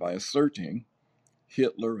Darwinism by asserting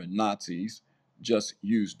Hitler and Nazis just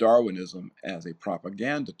used Darwinism as a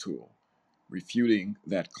propaganda tool. Refuting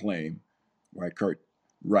that claim, Weikart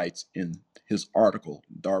writes in his article,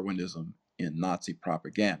 Darwinism in Nazi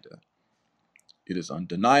Propaganda. It is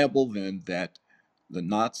undeniable then that the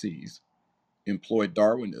Nazis employed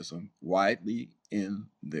Darwinism widely in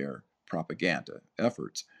their propaganda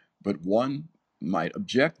efforts, but one might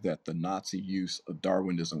object that the Nazi use of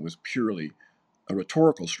Darwinism was purely a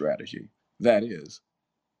rhetorical strategy. That is,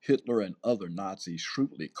 Hitler and other Nazis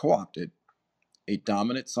shrewdly co opted a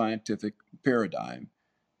dominant scientific paradigm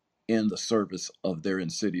in the service of their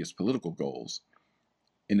insidious political goals.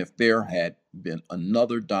 And if there had been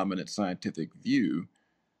another dominant scientific view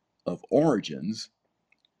of origins,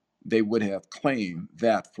 they would have claimed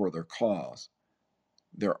that for their cause.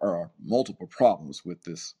 There are multiple problems with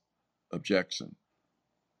this objection.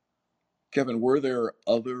 Kevin, were there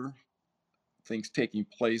other things taking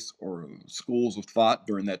place or schools of thought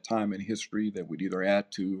during that time in history that would either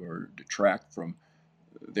add to or detract from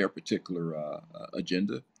their particular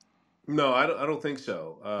agenda? No, I don't think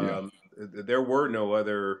so. Yeah. There were no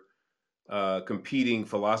other competing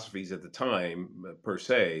philosophies at the time, per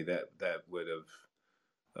se, that would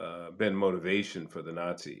have been motivation for the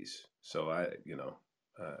Nazis. So I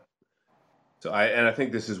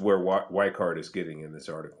think this is where Weikart is getting in this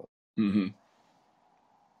article. Mm-hmm.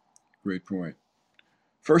 Great point.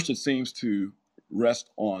 First, it seems to rest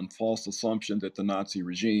on false assumption that the Nazi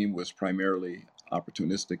regime was primarily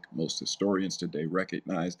opportunistic. Most historians today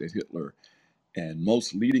recognize that Hitler and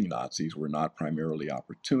most leading Nazis were not primarily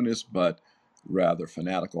opportunists, but rather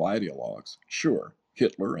fanatical ideologues. Sure,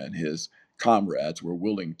 Hitler and his comrades were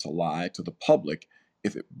willing to lie to the public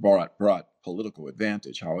if it brought political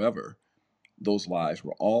advantage. However, those lies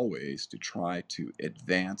were always to try to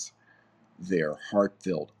advance their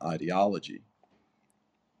heartfelt ideology,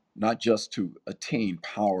 not just to attain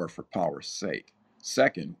power for power's sake.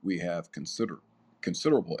 Second, we have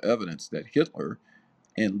considerable evidence that Hitler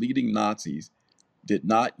and leading Nazis did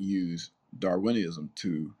not use Darwinism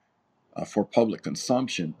for public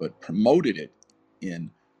consumption, but promoted it in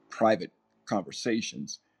private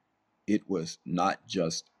conversations. It was not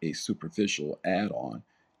just a superficial add-on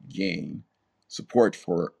gain support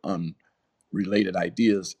for unrelated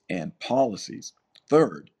ideas and policies.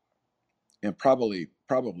 Third, and probably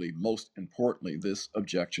most importantly, this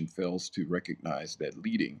objection fails to recognize that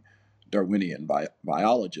leading Darwinian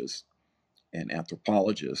biologists and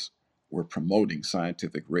anthropologists were promoting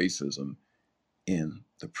scientific racism in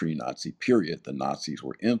the pre-Nazi period. The Nazis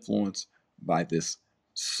were influenced by this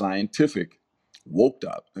scientific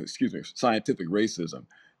scientific racism.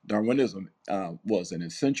 Darwinism was an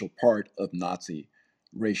essential part of Nazi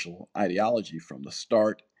racial ideology from the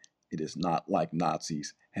start, It is not like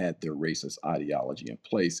Nazis had their racist ideology in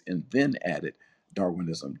place and then added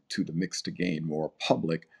Darwinism to the mix to gain more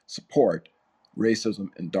public support. Racism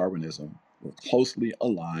and Darwinism were closely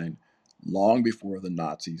aligned long before the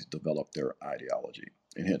Nazis developed their ideology.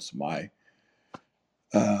 And hence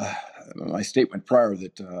uh, my statement prior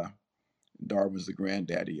that Darwin was the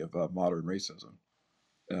granddaddy of modern racism.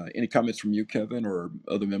 Any comments from you, Kevin, or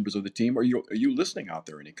other members of the team? Are you listening out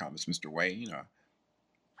there? Any comments, Mr. Wayne?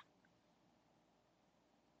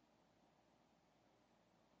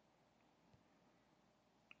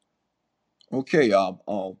 Okay,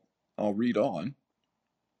 I'll read on.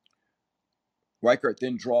 Reichert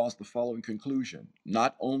then draws the following conclusion: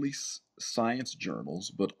 not only science journals,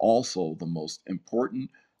 but also the most important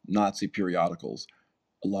Nazi periodicals,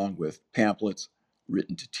 along with pamphlets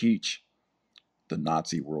written to teach the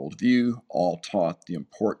Nazi worldview, all taught the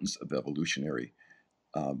importance of evolutionary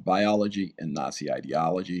biology and Nazi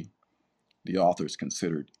ideology. The authors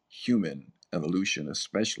considered human evolution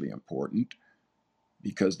especially important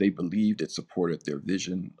because they believed it supported their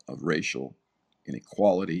vision of racial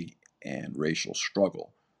inequality and racial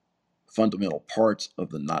struggle, fundamental parts of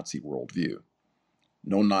the Nazi worldview.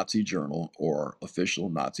 No Nazi journal or official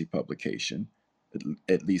Nazi publication,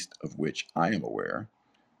 at least of which I am aware,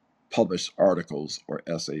 published articles or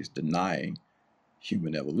essays denying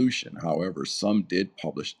human evolution. However, some did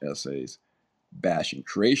publish essays bashing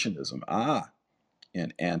creationism,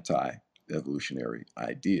 and anti evolutionary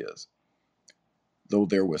ideas. Though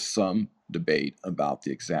there was some debate about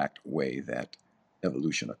the exact way that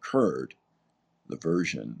evolution occurred, the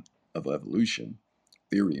version of evolution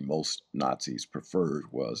theory most Nazis preferred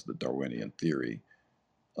was the Darwinian theory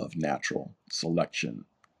of natural selection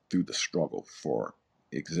through the struggle for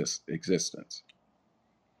existence.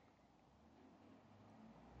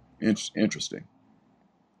 Interesting,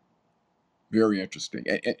 very interesting,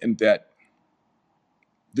 and that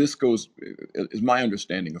this goes is my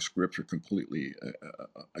understanding of Scripture completely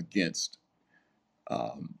against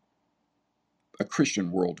um, a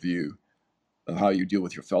Christian worldview of how you deal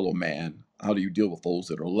with your fellow man. How do you deal with those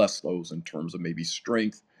that are less those in terms of maybe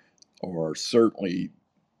strength or certainly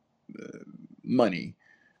money,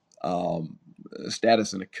 um,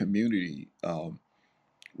 status in a community?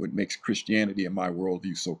 What makes Christianity in my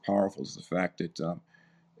worldview so powerful is the fact that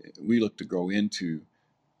we look to go into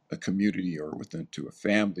a community or within to a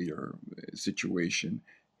family or a situation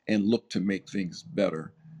and look to make things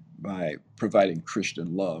better by providing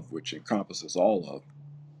Christian love, which encompasses all of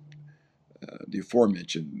the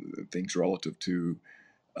aforementioned things relative to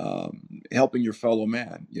helping your fellow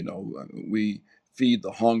man. We feed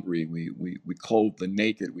the hungry, we clothe the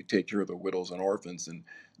naked, we take care of the widows and orphans. And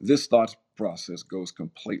this thought process goes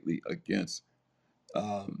completely against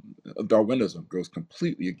Darwinism, goes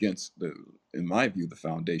completely against in my view, the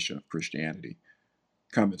foundation of Christianity.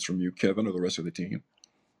 Comments from you, Kevin, or the rest of the team?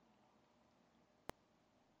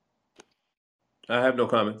 I have no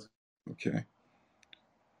comments. Okay.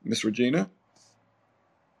 Miss Regina?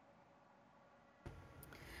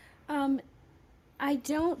 I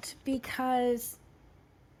don't, because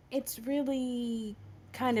it's really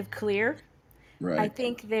kind of clear. I Right.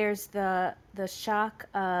 think there's the shock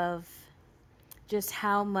of just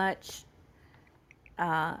how much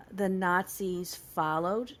the Nazis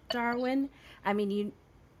followed Darwin. I mean,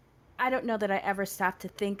 I don't know that I ever stopped to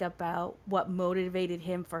think about what motivated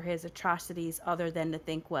him for his atrocities, other than to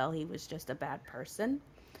think, well, he was just a bad person.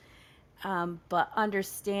 But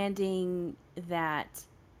understanding that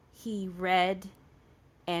he read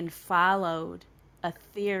and followed a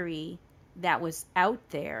theory that was out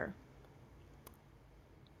there,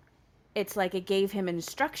 it's like it gave him an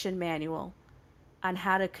instruction manual on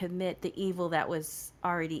how to commit the evil that was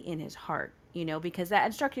already in his heart, because that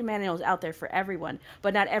instruction manual is out there for everyone,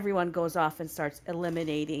 but not everyone goes off and starts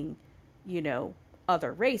eliminating,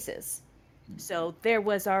 other races. So there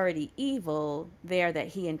was already evil there that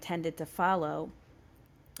he intended to follow,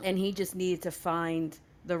 and he just needed to find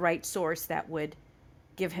the right source that would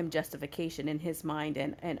give him justification in his mind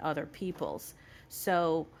and other people's.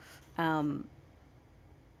 So um,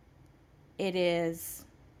 it is,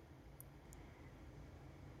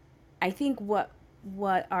 I think what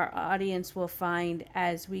our audience will find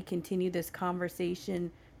as we continue this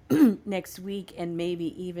conversation next week, and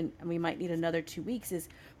maybe even we might need another 2 weeks, is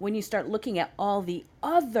when you start looking at all the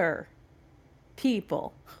other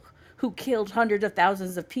people who killed hundreds of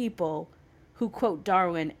thousands of people who quote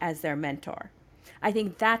Darwin as their mentor. I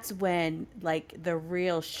think that's when, like, the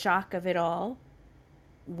real shock of it all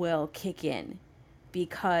will kick in,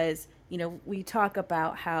 because we talk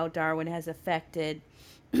about how Darwin has affected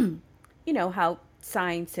how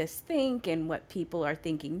scientists think and what people are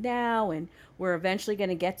thinking now. And we're eventually going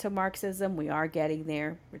to get to Marxism. We are getting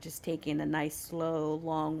there. We're just taking a nice, slow,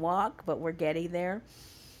 long walk, but we're getting there.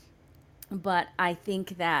 But I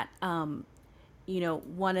think that,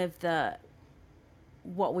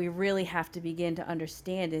 what we really have to begin to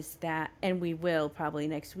understand is that, and we will probably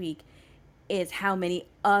next week, is how many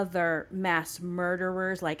other mass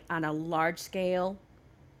murderers, like on a large scale,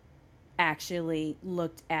 actually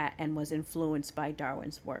looked at and was influenced by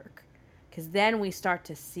Darwin's work. Because then we start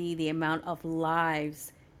to see the amount of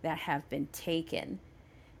lives that have been taken.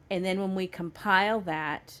 And then when we compile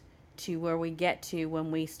that to where we get to when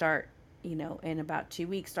we start, in about 2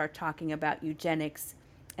 weeks, start talking about eugenics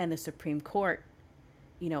and the Supreme Court,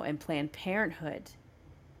 and Planned Parenthood.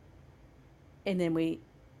 And then we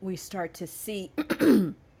start to see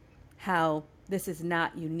how this is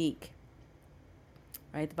not unique.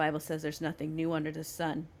 Right? The Bible says there's nothing new under the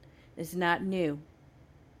sun. It's not new.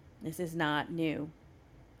 This is not new.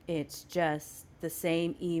 It's just the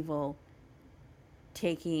same evil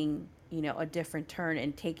taking, a different turn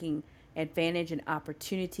and taking advantage and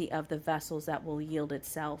opportunity of the vessels that will yield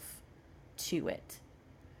itself to it.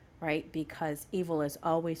 Right? Because evil has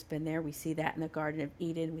always been there. We see that in the Garden of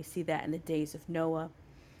Eden. We see that in the days of Noah.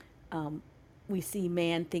 We see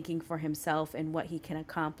man thinking for himself and what he can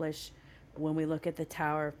accomplish when we look at the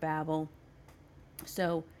Tower of Babel.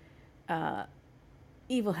 So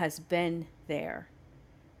evil has been there.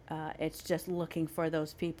 It's just looking for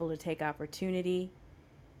those people to take opportunity.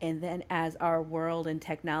 And then as our world and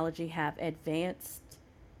technology have advanced,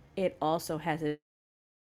 it also has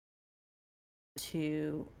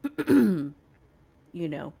to,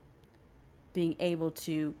 being able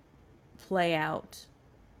to play out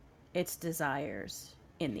its desires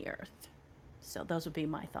in the earth. So those would be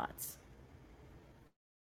my thoughts.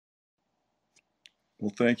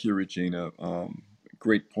 Well, thank you, Regina.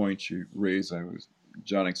 Great points you raised. I was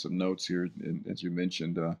jotting some notes here, and as you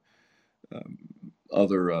mentioned,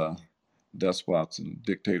 other despots and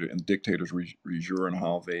dictators rejure and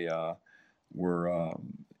how they were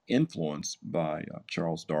influenced by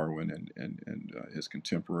Charles Darwin and his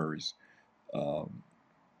contemporaries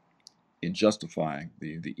in justifying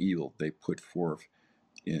the evil they put forth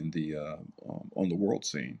in the on the world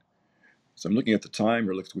scene. So I'm looking at the time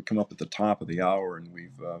here. We come up at the top of the hour, and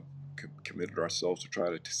we've committed ourselves to try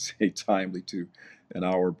to stay timely to an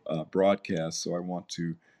hour broadcast. So I want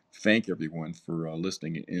to thank everyone for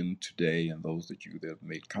listening in today, and those that have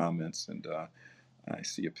made comments. And I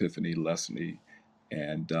see Epiphany, Leslie,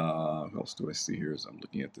 and who else do I see here as I'm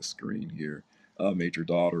looking at the screen here? Major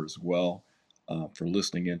Daughter as well, for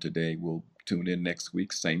listening in today. We'll tune in next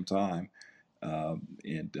week, same time.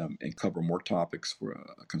 And cover more topics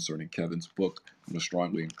concerning Kevin's book. I'm going to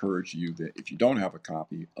strongly encourage you that if you don't have a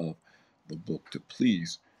copy of the book, to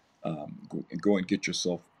please go and get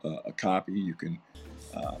yourself a copy. You can,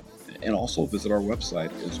 and also visit our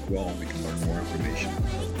website as well, and we can learn more information.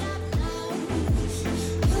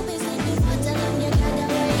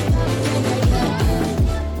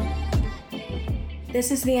 This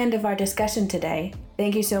is the end of our discussion today.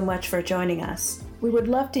 Thank you so much for joining us. We would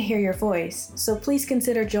love to hear your voice, so please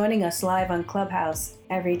consider joining us live on Clubhouse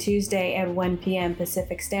every Tuesday at 1 p.m.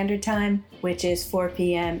 Pacific Standard Time, which is 4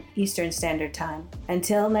 p.m. Eastern Standard Time.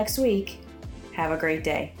 Until next week, have a great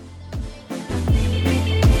day.